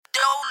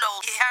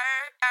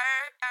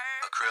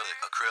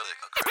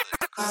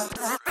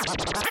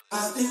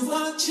I've been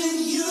watching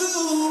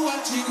you,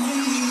 watching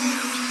me.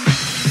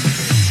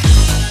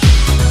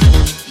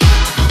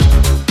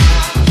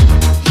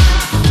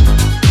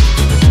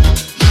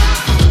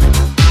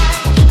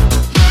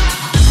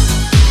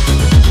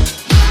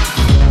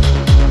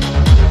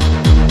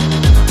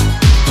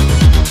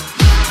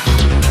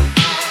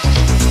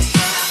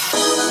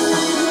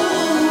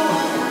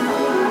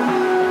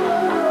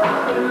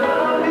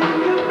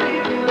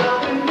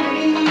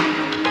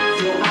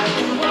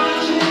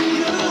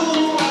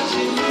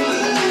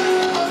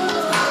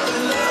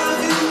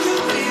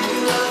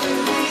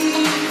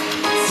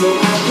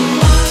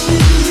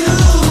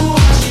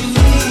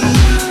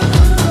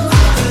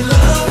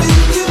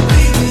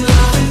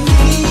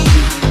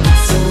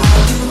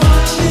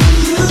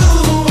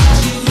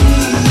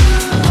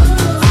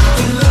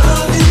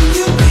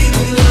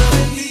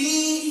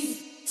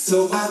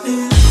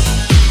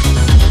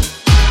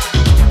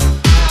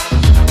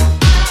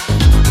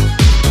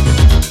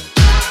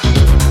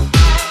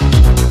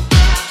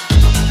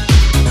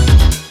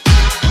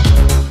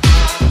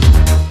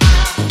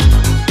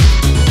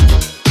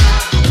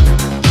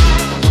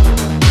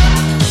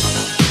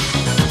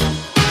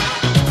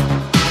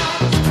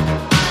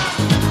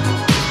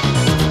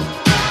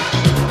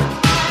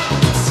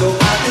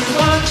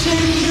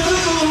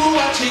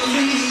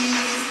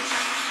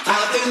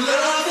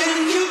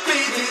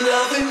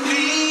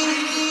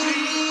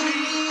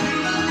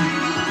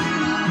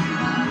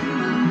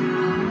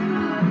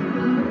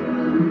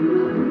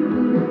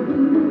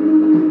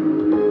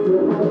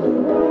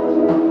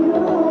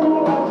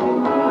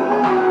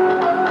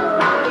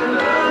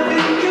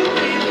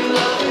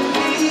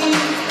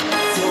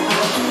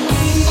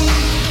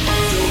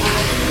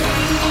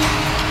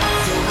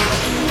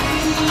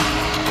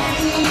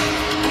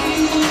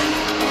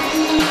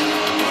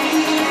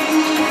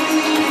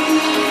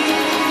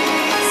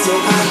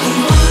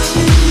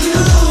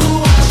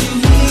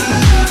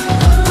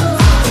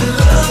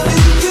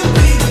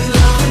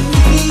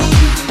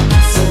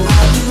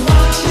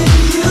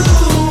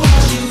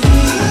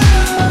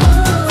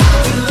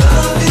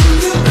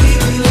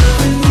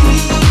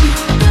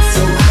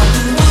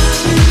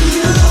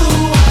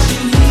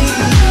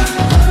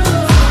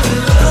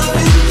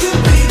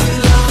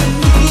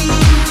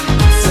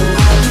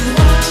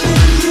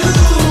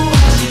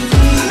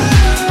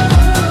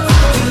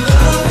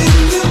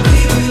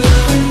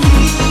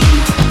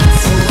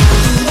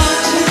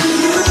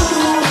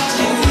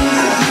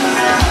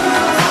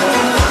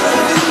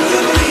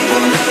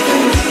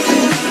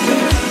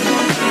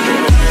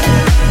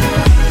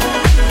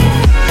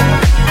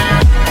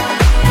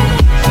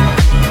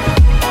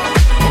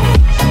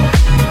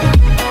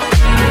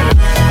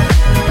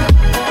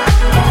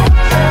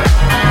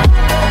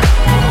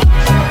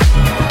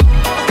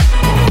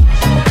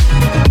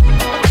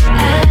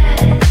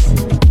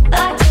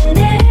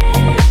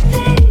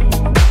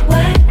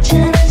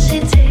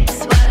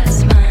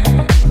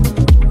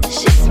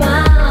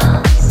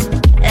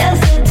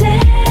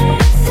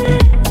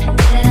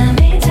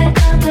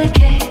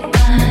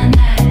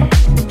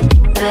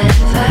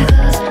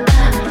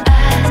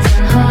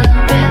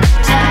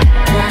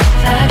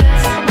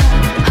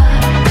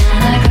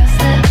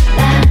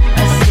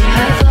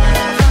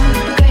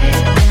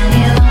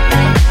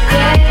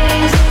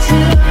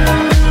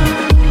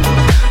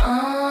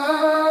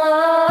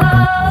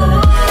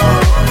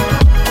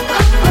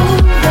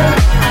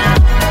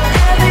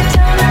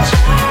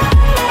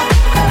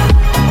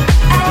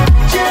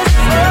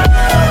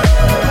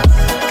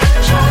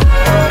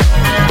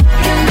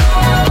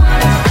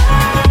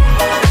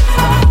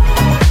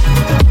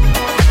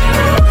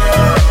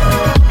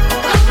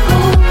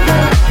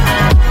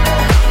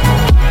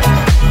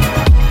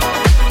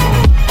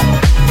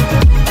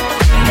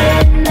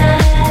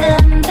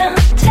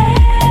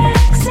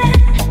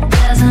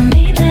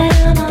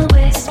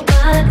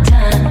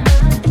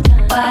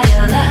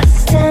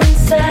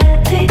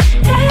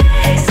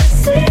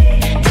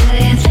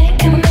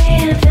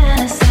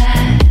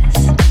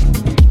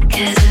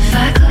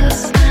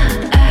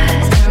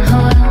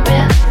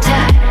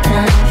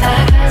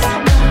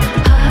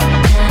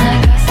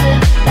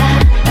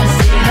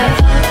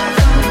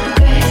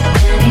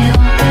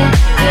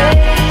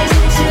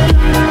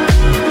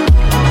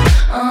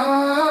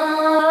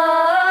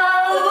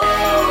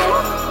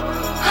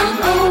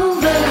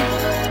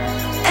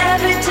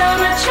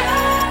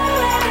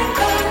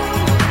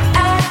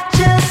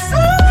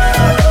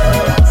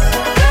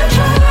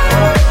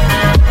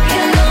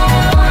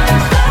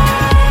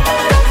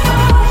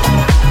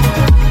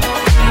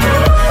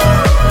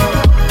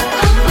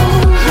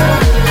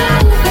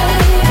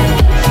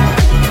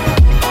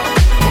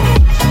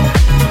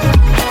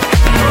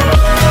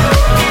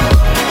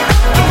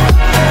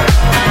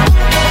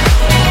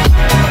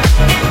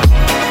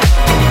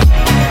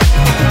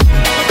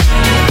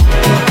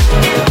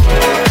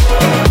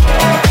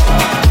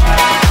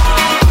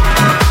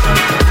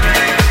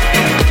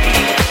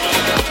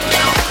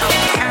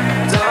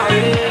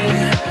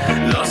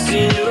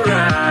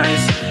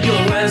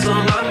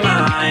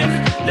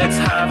 Let's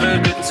have a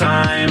good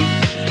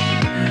time.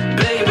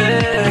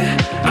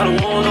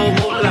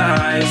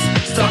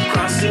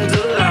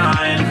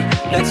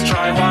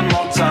 one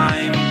more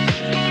time.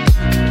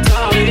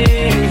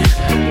 Darling,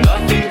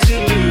 nothing to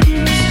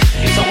lose.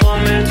 It's a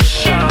moment to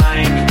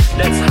shine.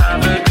 Let's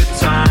have a good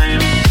time.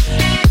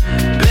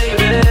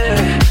 Baby,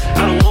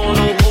 I don't want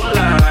no more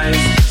lies.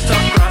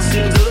 Stop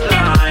crossing the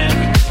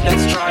line.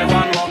 Let's try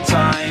one more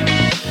time.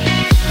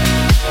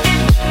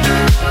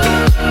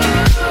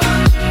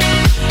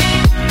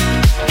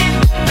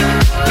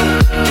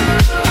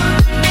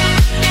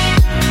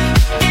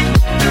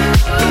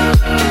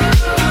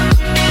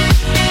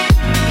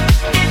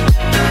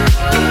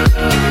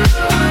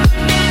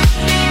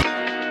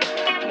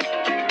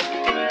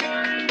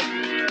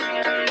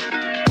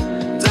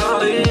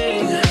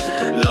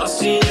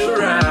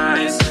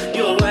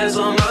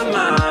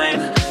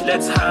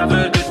 Let's have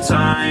a good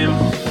time.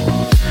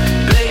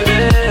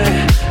 Baby,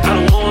 I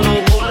don't want no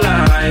more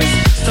lies.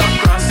 Stop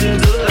crossing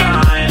the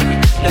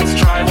line. Let's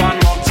try one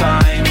more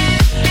time.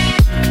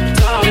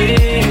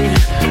 Darling,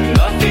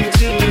 nothing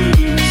to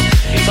lose.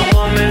 It's a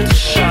moment to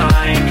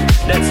shine.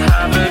 Let's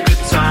have a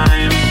good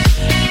time.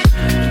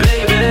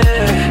 Baby,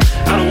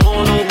 I don't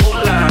want no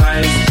more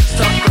lies.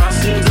 Stop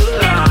crossing the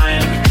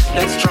line.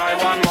 Let's try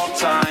one more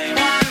time.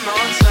 One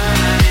more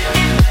time.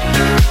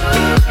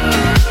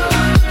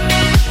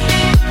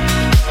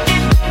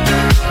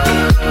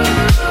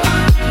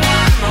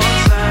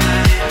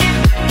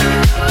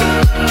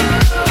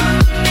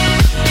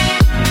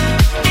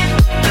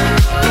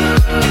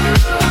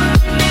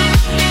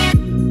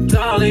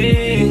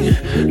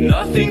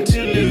 Nothing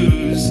to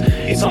lose.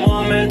 It's a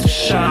moment to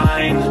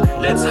shine.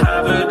 Let's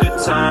have a good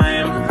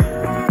time.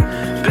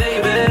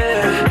 Baby,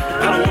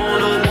 I don't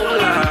want no more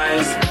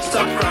lies.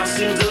 Stop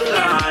crossing the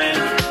line.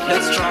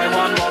 Let's try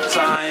one more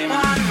time.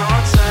 One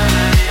more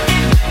time.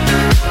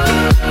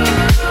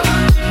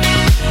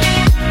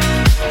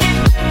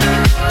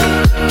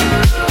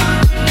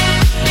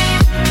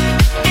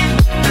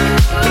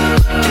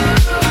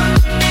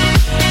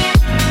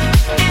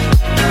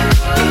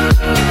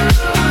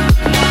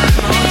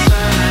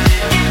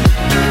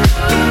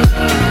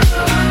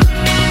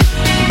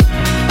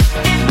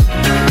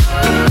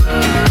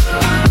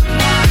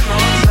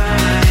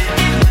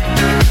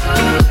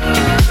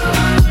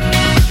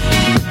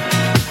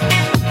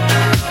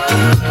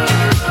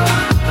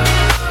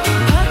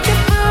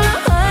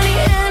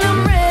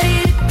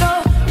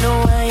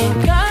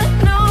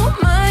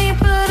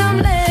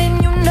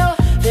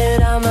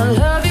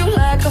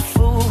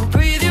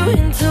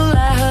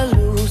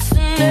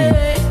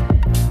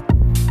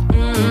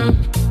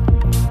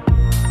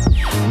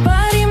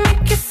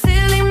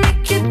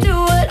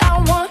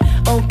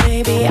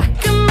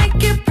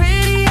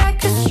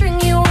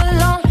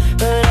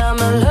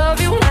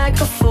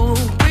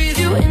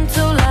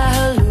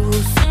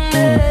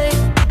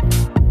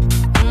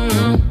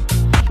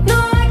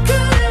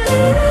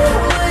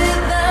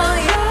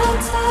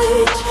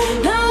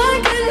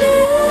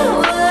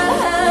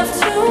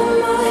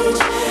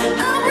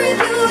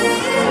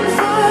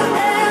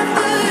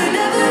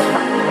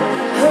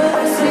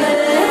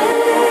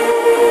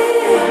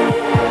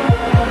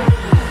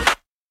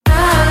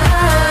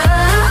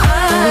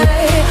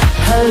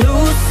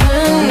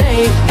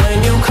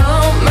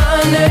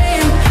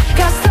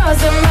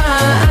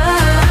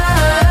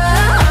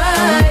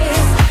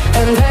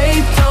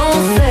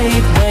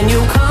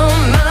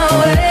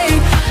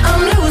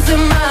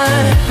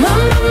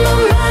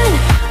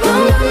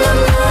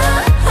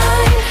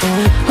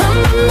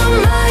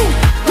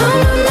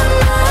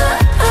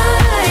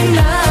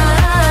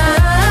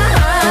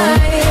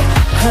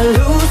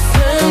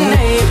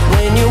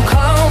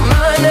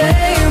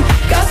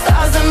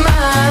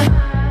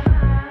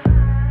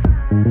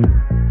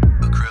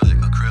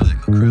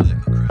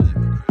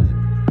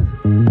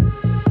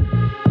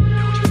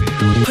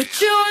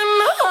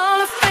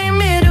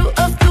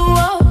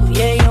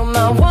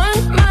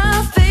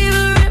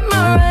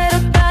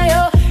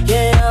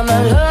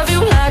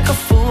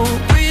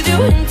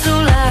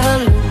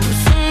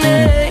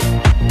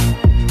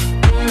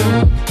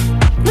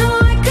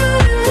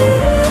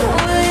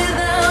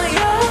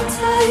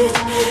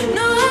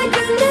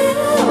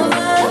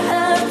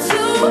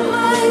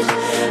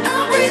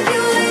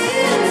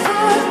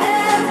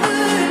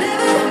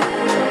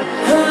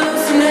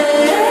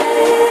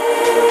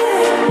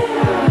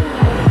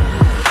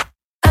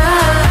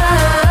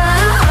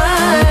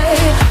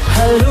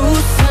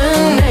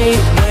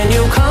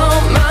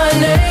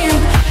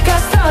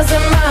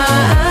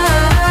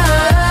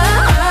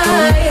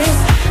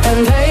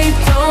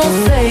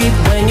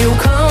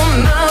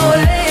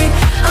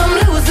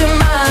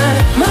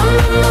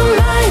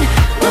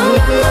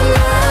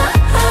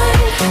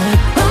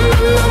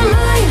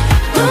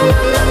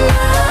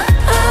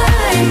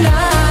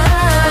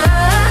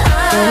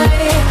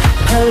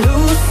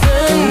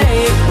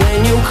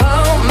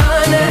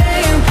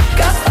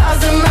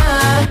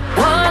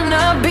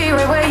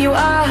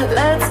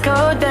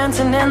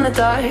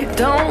 dark.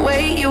 Don't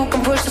wait, you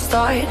can push the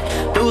start.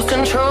 Lose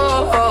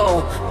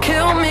control.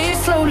 Kill me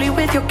slowly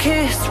with your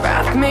kiss.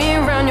 Wrap me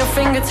around your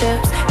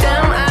fingertips.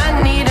 Damn,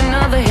 I need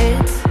another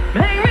hit.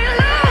 Make me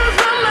lose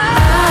my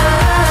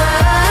mind.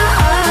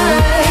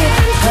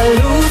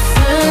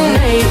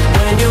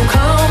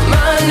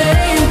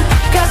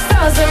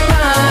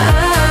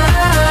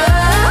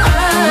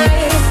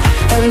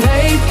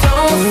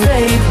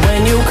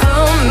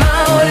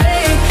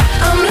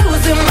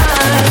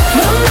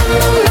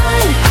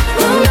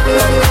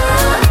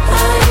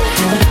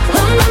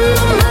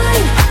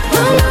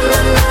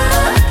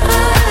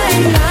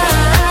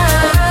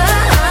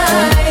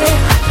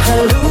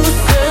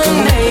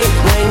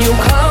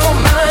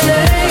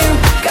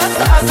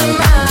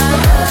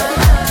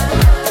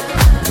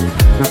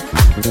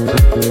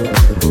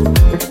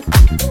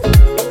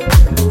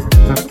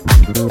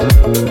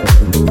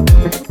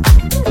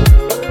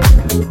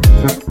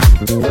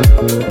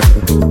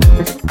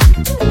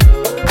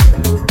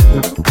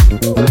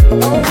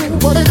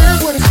 But it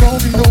is what it's gonna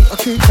be, no, I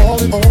can't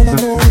call it. All I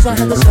know is I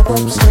had to step up.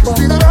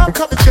 Speed it up,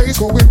 cut the chase,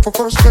 go in for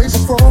first place.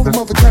 Before all the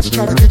mother cats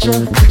try to get ya.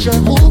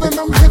 Moving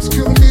them hips,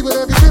 killing me with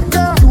every tip,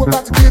 girl. You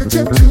about to get a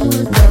tip to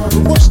it now. The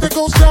worst that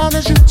goes down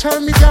is you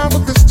turn me down,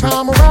 but this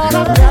time around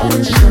I'm down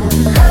and you.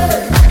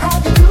 Hey, how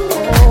you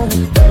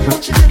doing? Baby,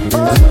 what you getting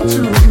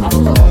into? I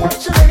don't know what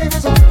your name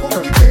is, I'm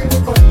gonna get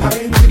paid, but I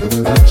ain't even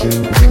without you.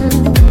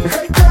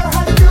 Hey girl,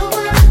 how you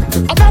doing?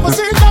 I've never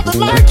seen nothing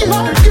like you.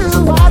 So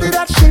why did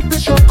that shape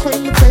is your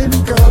claim to fame?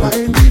 Girl, I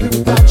ain't leaving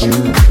without you,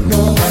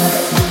 no.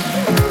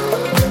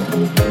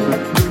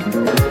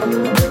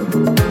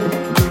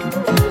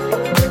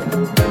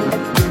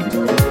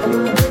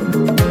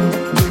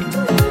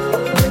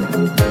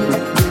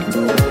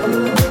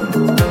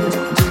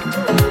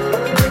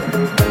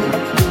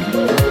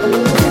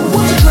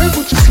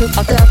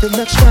 I got the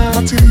next round,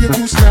 I'll tell you a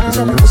goose now.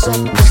 Tell me what's up,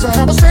 what's up.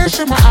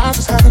 Conversation my eyes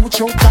is having with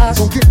your thighs.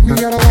 Don't get me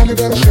out of line, you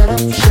better shut up,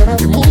 shut up.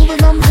 You're moving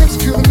them hips,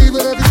 killing me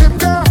with every tip,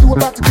 girl. You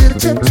about to get a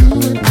tip to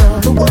it now.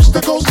 The worst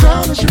that goes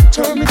down is you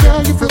turn me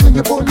down. You're feeling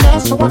your boy now,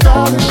 so I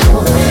gotta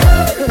show it.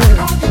 Hey,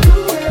 how you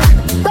doing?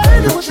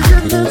 Baby, what you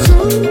getting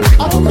into?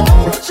 I don't know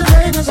what your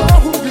name is or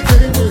who you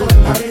came with.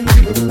 I ain't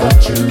leaving without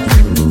you.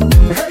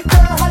 Hey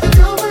girl, how you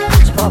doing?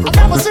 I've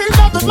never seen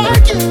nothing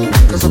like you.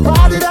 Cause a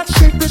body that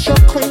shape is your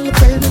claim to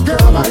fame.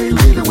 Girl, I ain't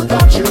leaving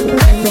without you.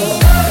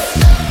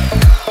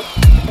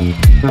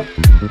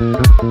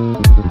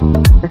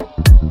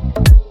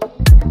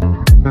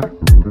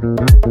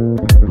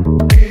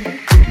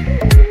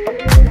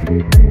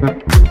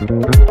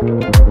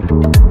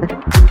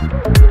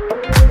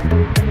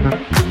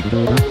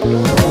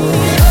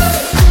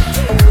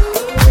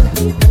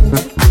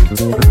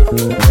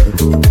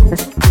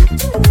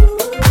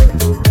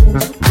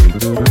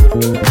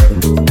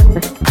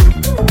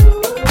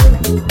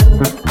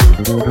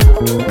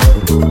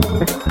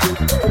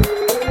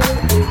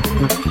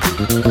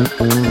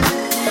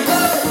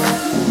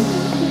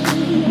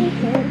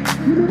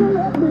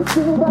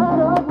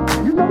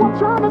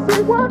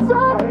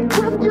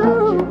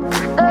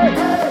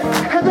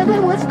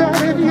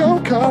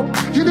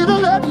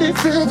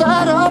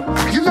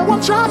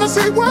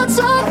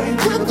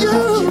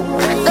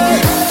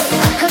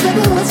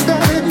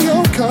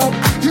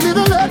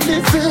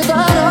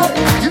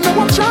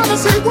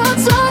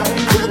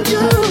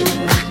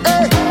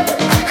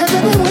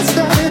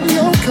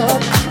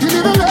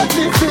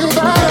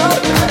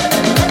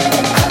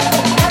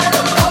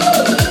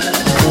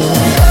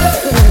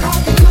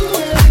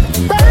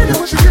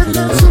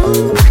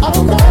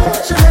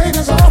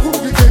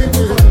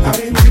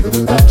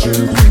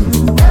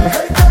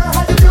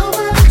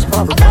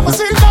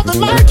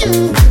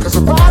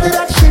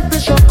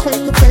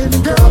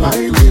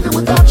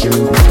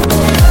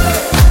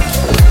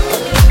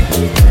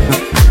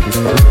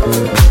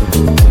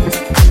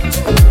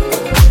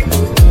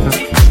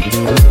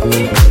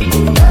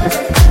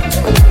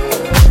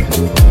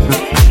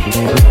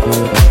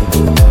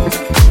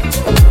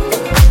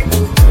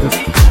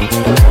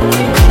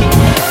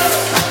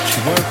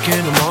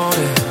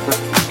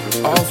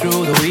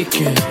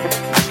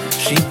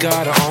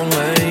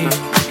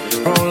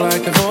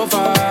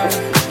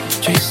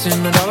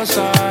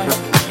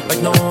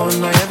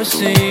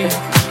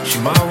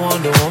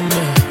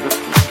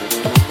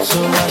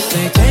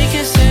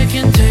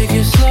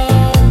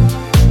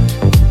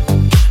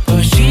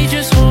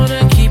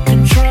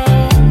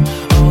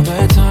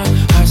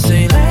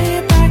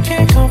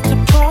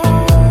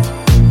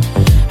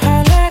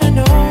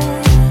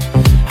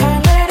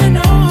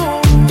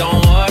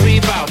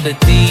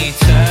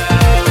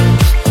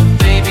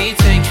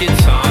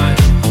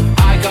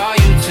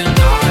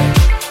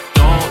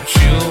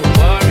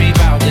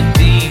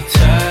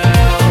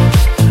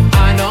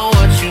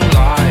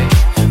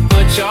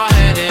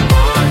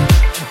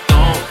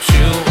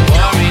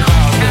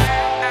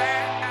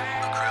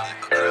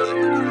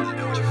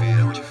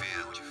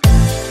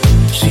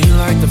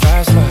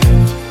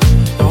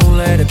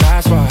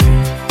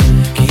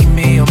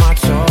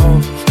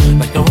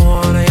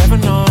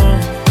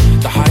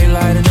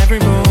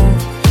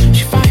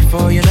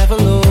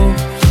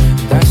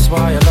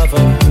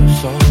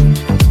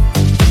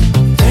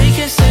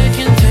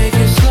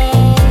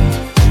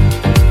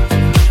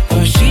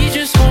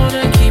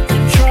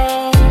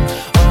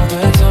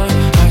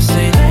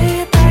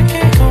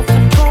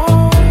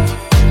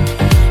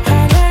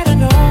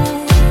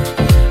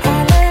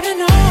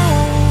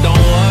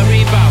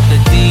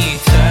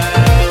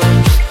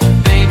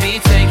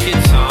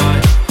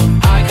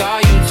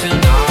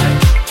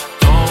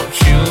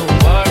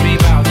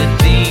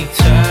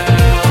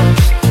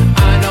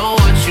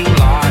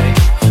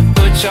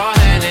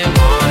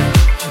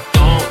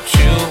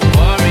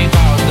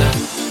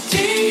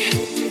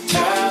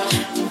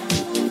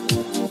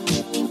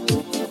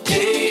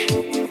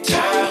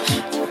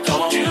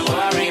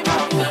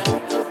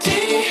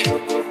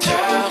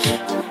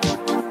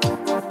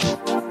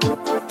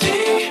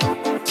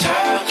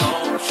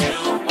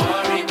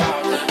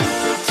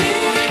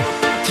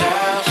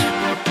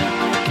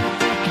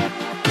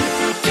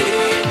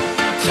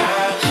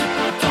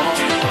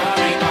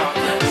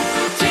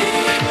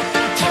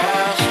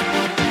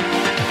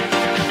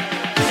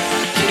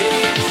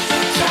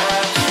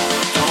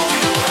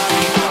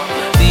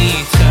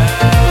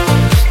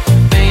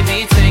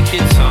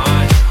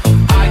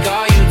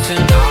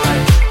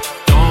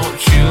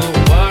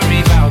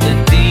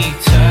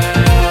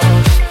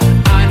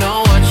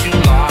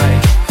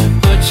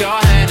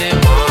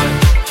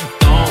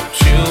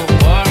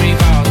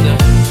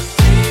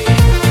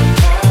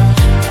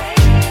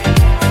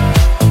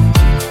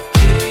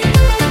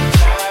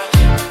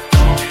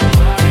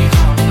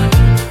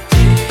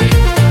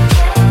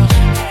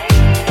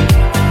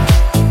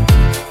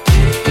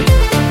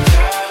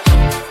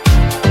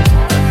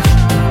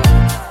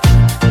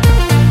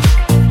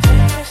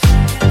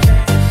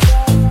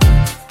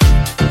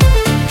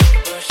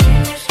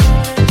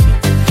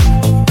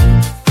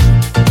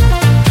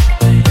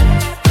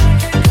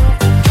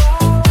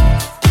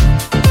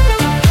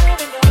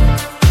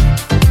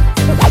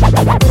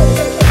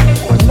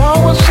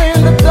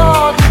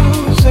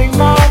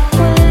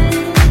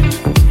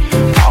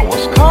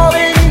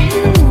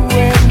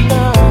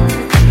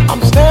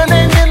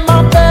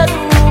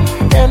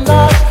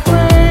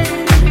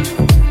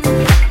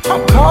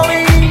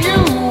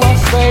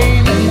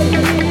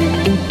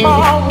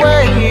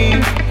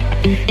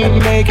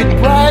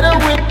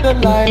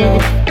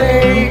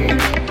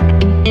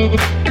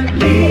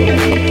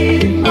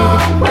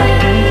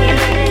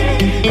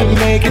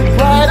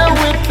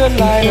 the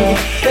light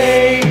of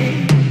day.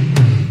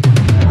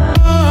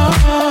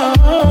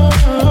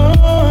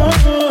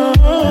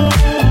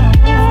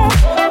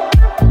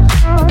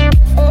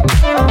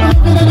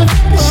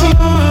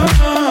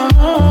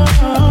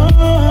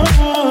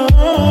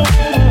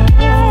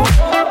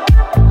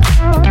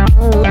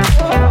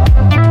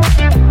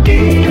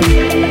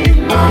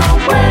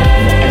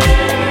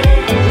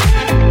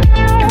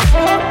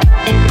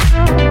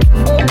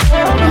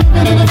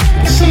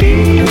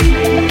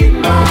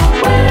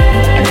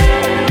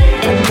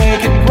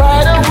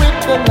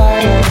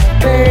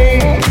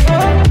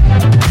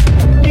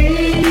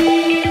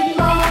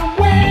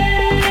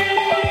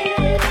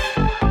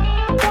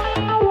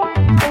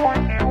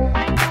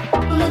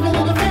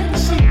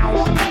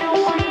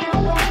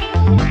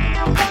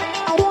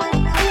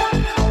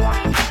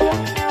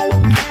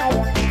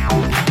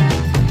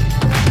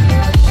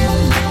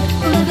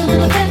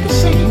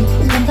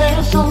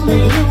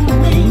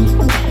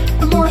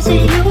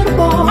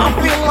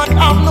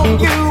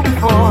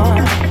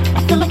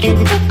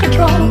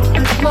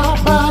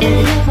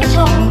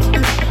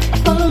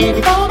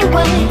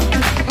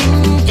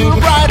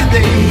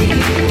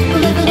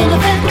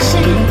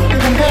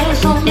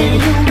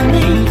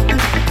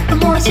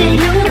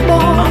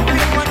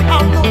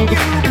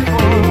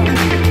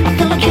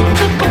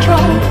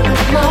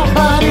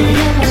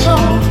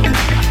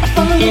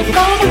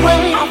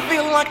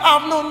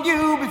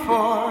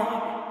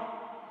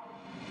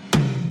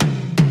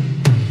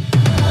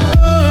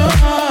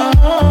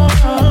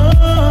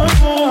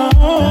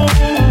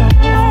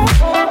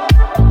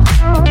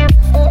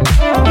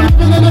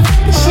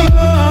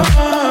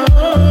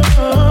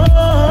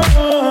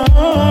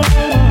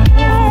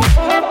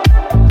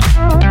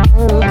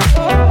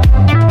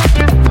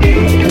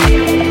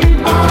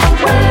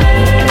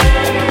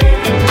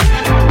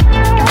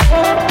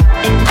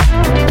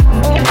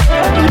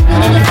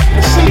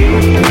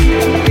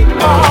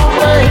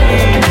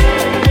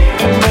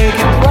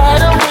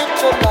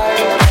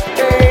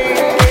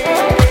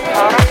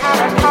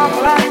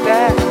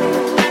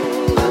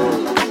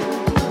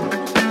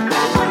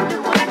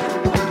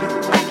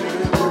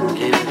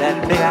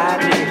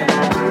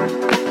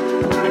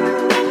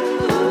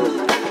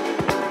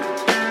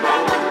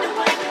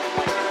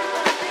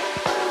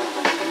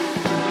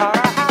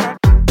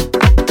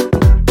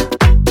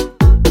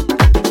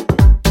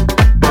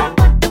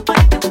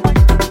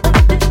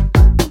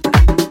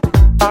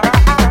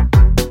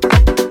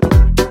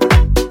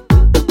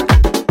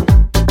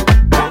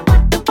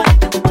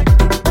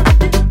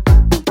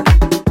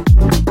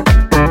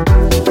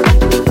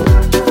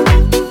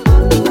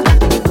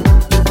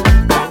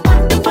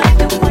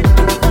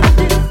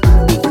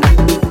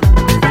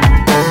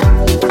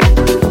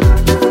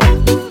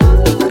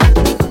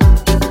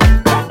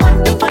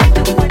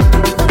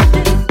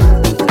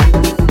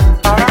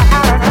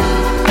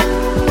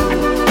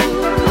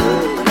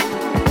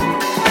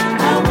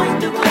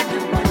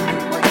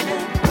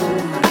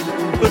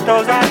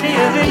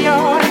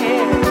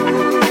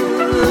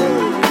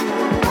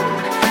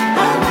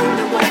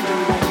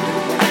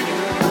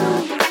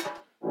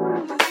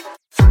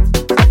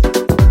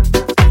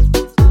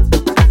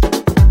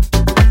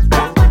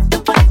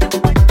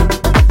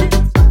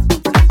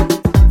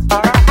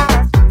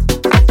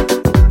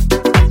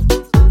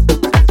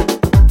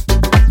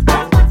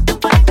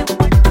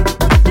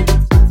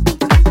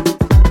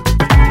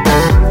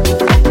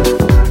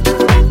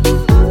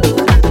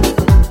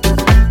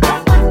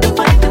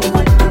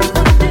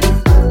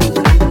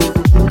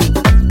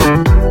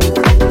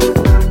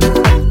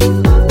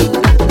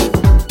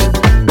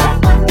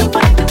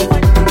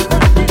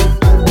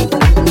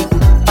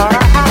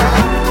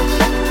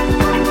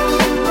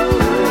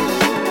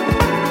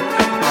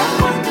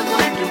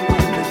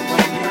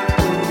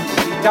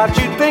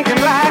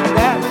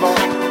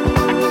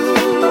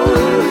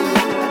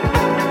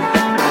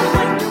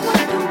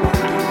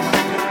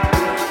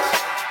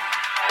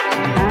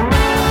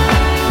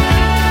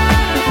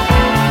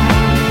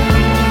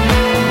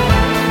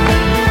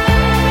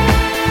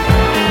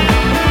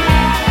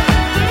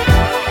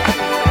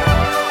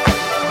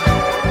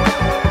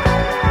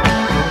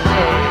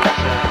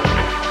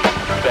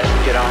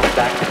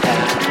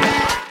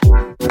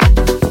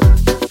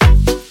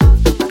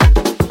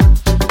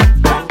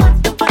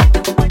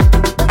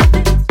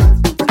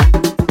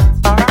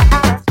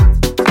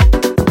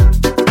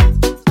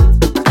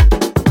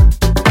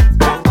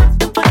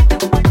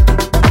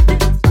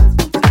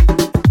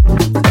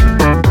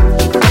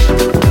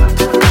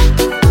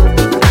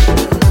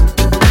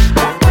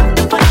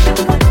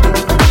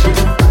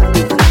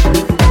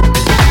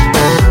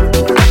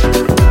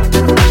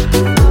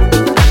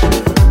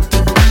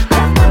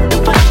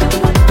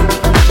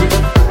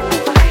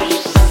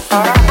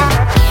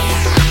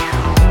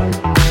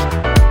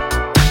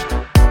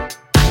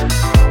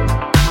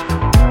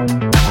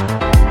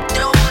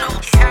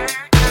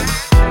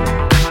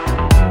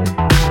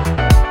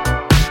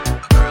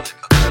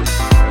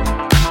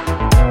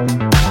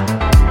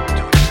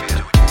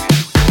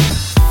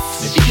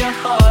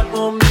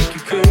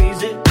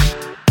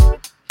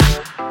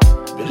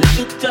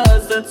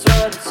 that's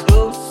what it's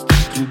supposed to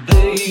through,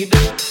 baby.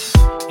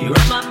 You're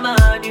on my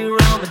mind,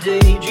 you're on my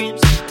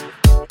daydreams.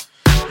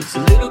 It's a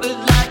little bit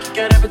like you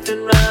got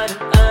everything right,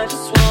 and I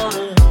just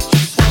wanna,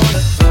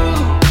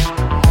 ooh,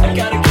 I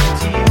gotta get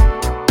to you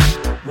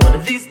one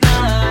of these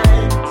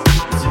nights.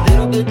 It's a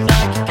little bit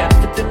like you got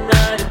everything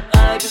right, and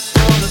I just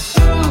wanna,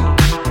 ooh,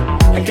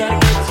 I gotta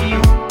get to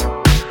you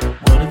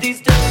one of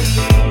these days.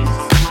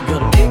 I'm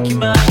gonna make you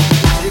mine,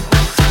 take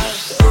my time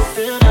to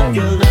open up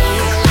your love.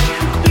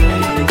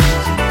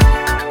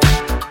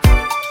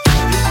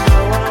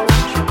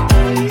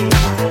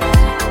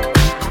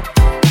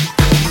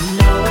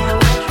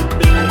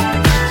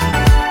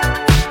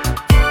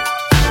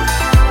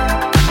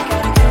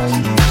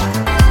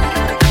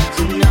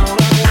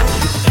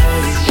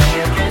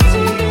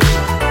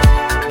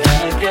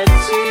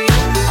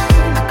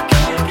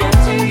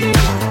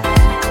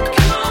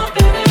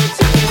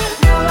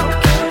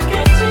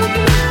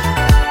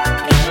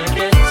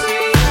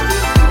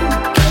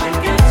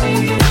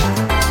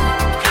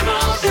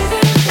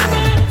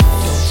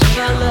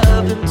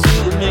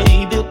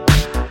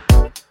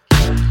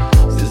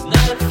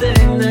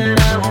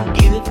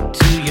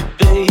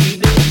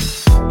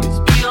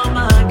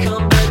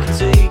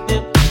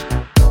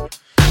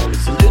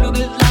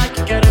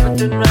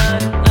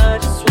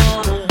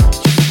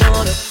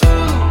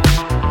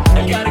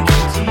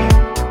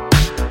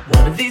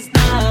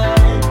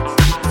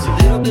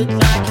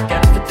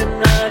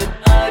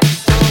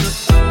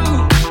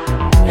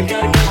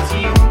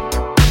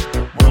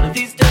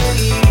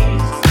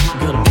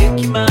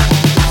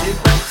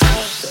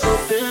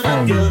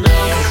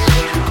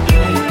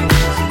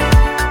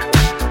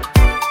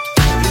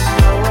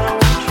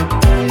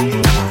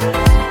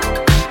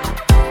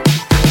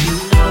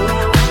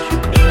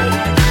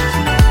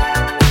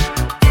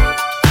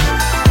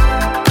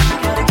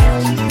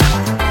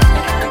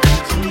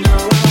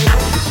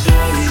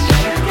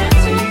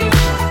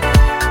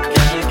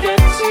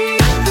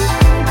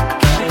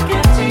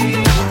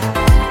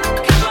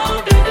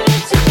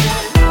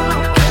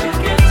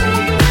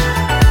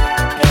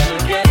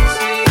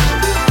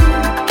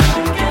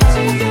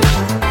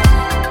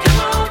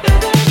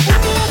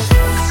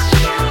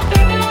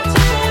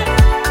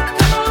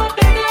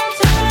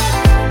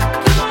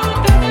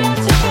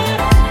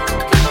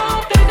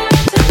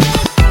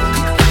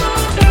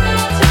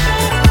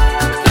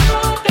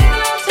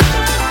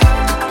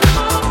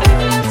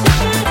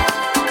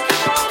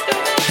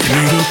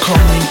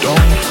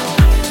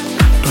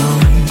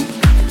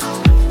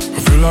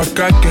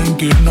 I can't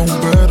get no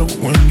better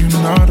when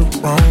you're not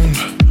around.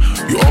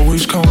 You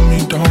always calm me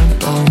down.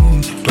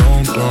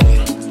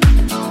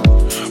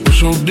 We're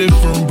so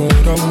different,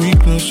 but our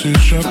weakness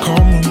is your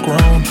common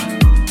ground.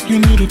 You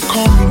need to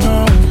calm me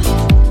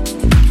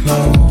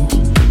now.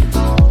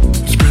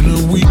 It's been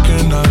a week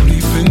and I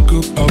only think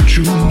about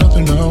you,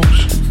 nothing else.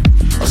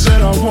 I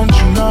said I want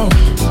you now.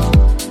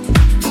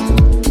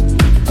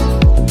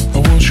 I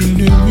want you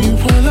near me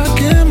while I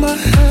get my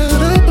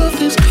head above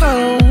these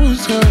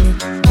clouds, yeah.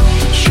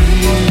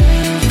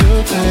 She's the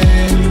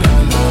thing I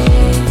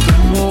love the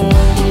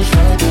most, I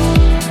do.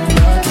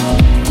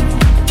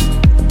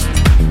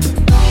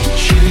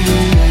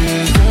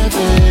 She's the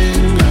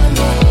thing I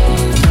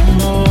love the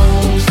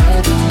most, I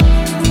do.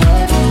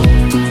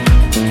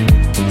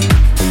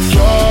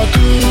 You're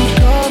good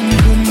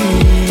company,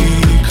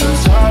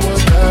 'cause I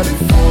was ready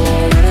for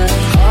it.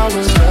 I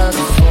was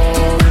ready for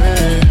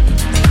it.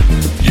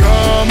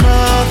 You're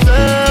my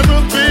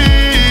therapy,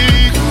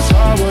 'cause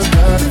I was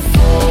ready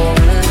for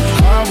it.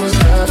 I was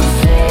ready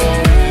for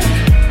it.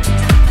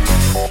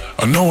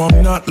 I know I'm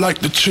not like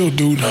the chill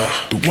dude,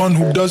 the one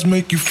who does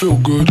make you feel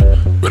good,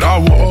 but I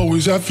will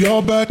always have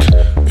your back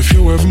if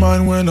you have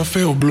mine when I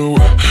feel blue.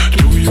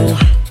 Do you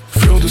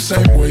feel the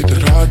same way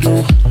that I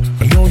do?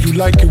 I know you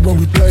like it when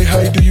we play.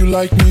 Hey, do you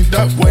like me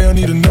that way? I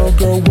need to know,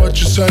 girl, what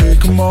you say.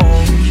 Come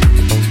on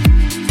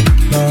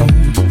now.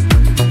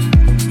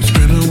 It's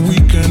been a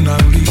week and I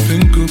only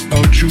think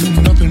about you,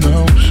 nothing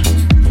else.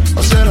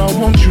 I said I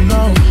want you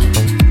now.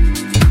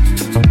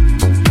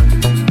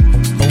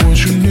 I want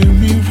you near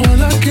me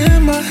while I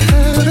get my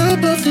head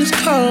above these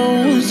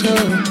clouds,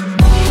 yeah.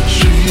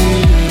 She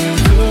is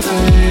the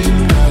thing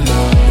I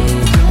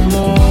love the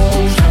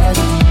most, I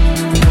do.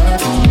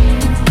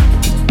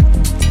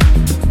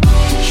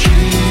 She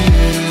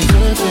is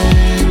the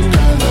thing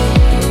I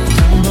love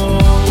the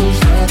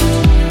most, I do.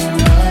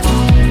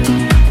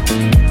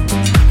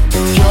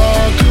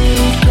 You're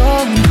good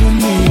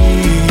company,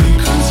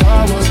 'cause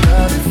I was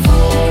ready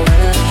for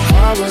it.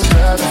 I was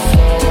ready.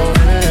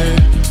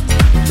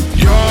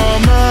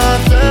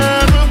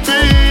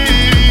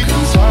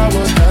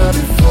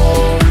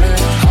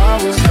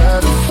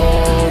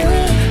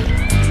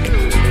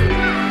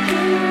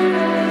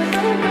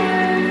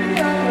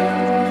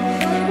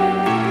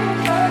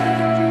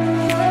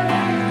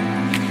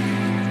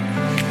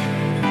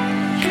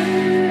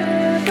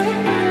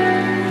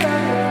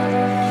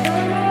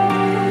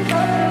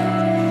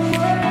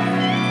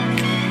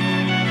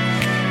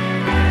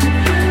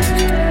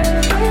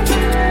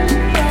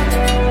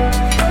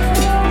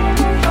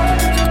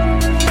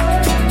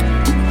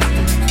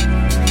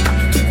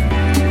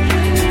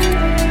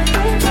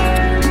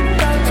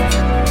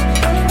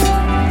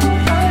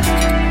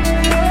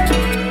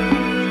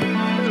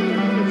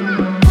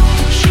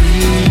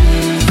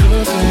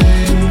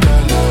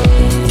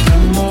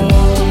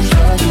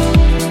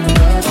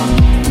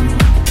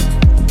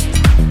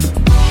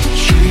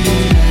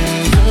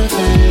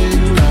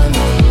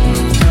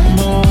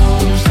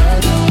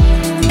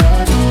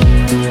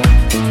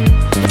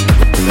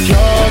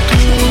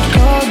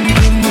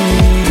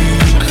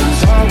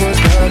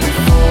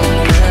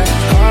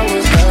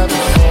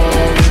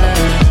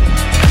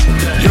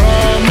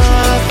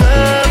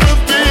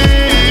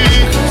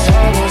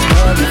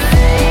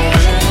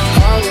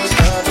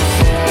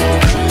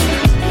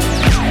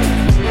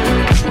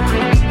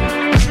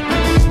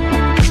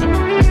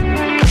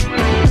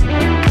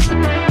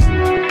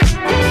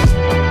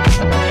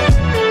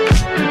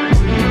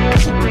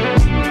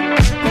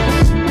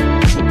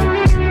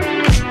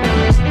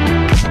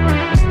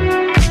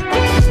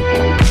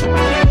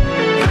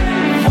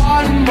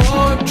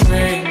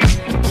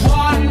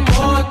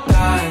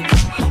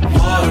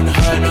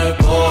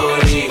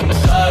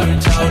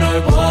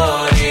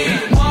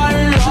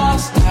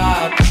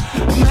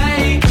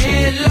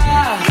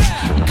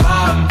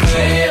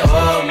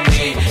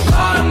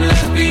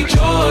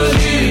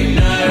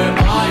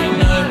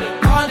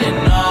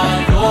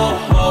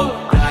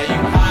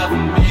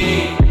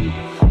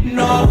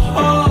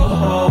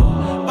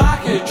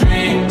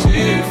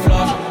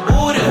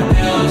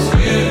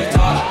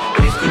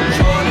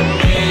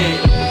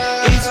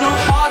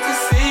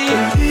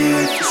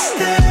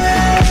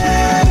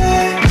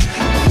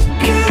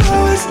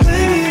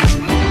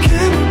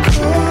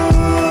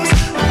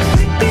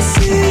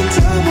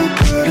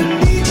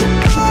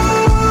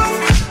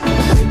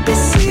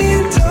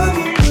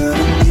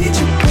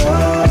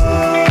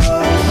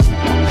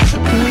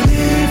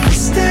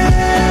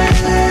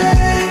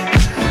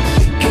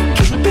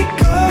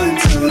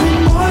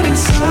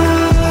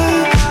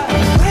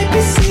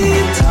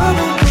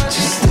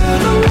 tell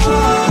the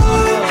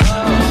world.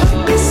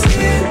 Might be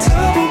seeing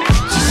double,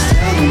 just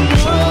tell the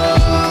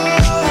world.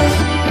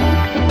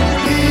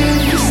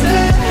 If you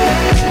stay,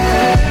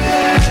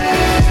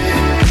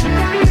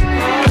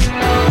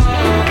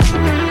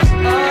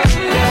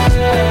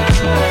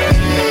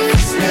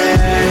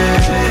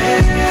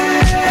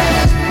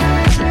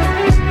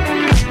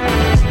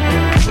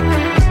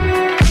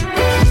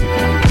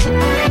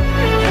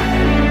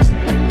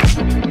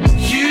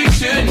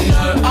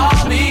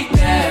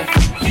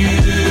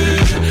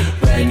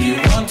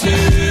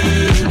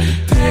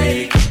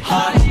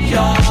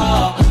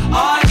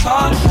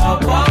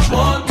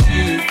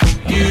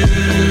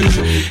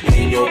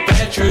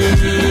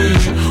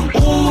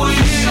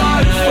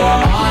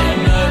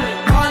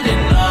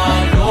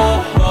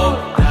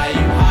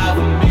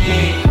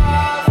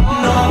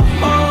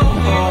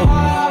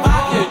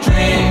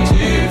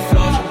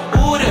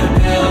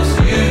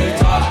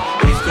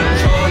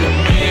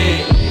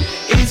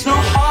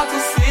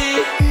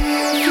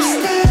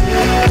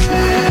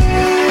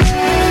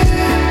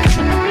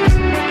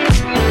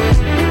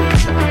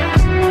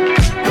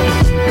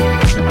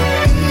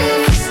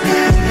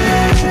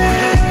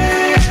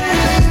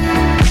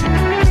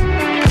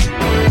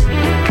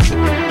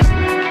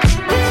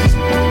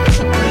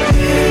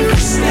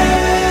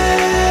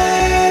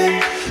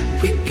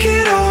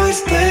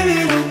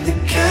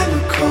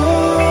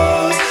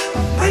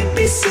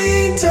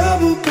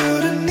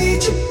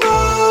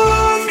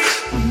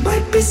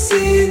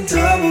 seeing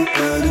double,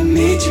 but I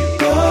need you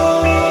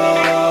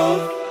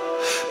both.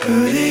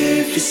 But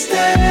if you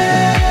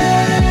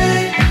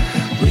stay,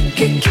 we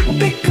can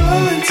keep it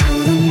going till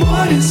the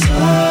morning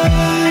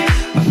sun.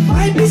 I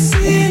might be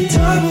seeing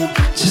double,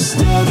 but just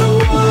tell the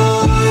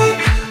one.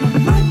 I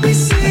might be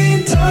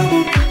seeing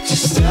double, but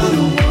just tell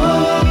the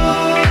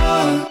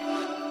one.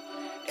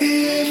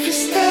 If you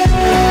stay.